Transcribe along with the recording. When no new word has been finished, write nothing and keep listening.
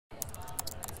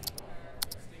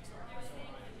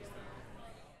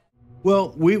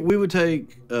Well, we would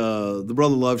take the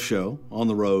Brother Love show on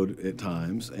the road at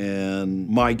times, and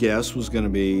my guest was going to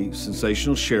be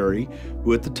Sensational Sherri,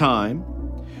 who at the time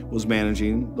was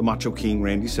managing the Macho King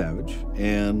Randy Savage,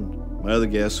 and my other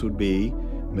guest would be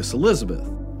Miss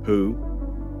Elizabeth, who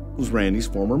was Randy's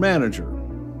former manager.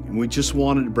 And we just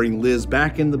wanted to bring Liz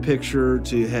back in the picture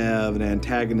to have an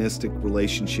antagonistic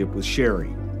relationship with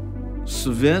Sherri.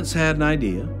 So Vince had an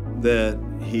idea that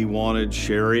he wanted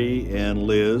Sherri and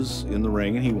Liz in the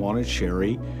ring, and he wanted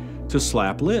Sherri to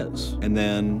slap Liz. And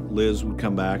then Liz would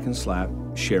come back and slap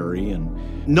Sherri,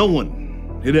 and no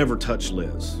one had ever touched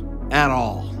Liz at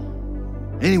all,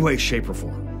 any way, shape, or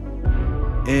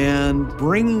form. And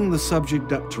bringing the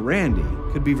subject up to Randy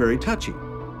could be very touchy.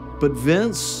 But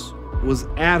Vince was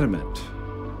adamant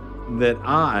that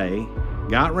I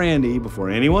got Randy before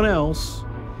anyone else,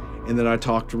 and that I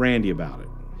talked to Randy about it.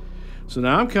 So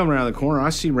now I'm coming around the corner, I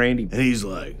see Randy, and he's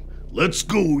like, "Let's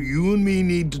go, you and me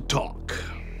need to talk.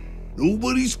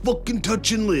 Nobody's fucking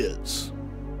touching Liz."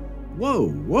 Whoa,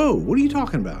 what are you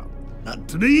talking about? "Not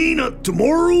today, not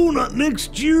tomorrow, not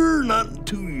next year, not in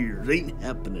 2 years. Ain't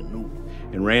happening, no."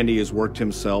 And Randy has worked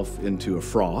himself into a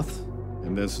froth,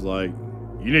 and Vince is like,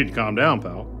 "You need to calm down,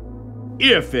 pal.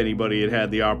 If anybody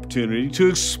had the opportunity to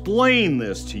explain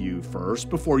this to you first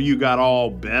before you got all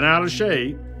bent out of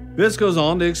shape." Vince goes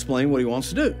on to explain what he wants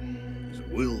to do. He said,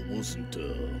 "Well, it wasn't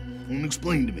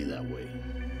explained to me that way."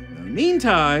 Now, in the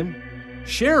meantime,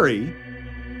 Sherri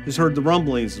has heard the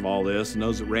rumblings of all this and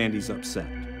knows that Randy's upset.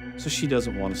 So she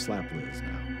doesn't want to slap Liz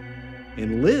now.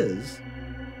 And Liz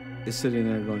is sitting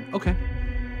there going, "Okay."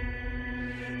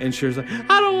 And Sherri's like,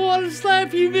 "I don't want to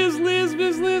slap you, Miss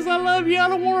Liz, I love you, I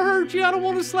don't want to hurt you, I don't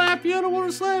want to slap you, I don't want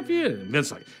to slap you." And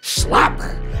Vince's like, "Slap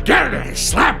her, get her there,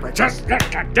 slap her, just,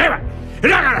 God damn it. You're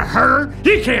not gonna hurt her,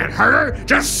 you can't hurt her,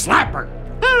 just slap her."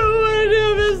 "I don't want to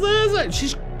do it, Miss Liz." And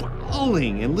she's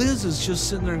bawling, and Liz is just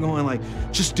sitting there going like,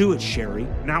 "Just do it, Sherri."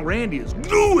 Now Randy is,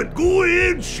 "Do it, go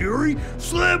ahead, Sherri,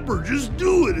 slap her, just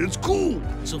do it, it's cool."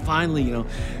 So finally,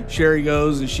 Sherri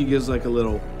goes and she gives like a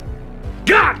little,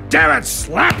 "God damn it,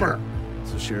 slap her!"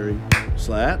 So Sherri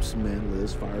slaps, and man,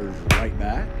 Liz fires right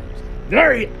back.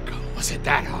 "There you go. Was it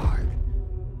that hard?"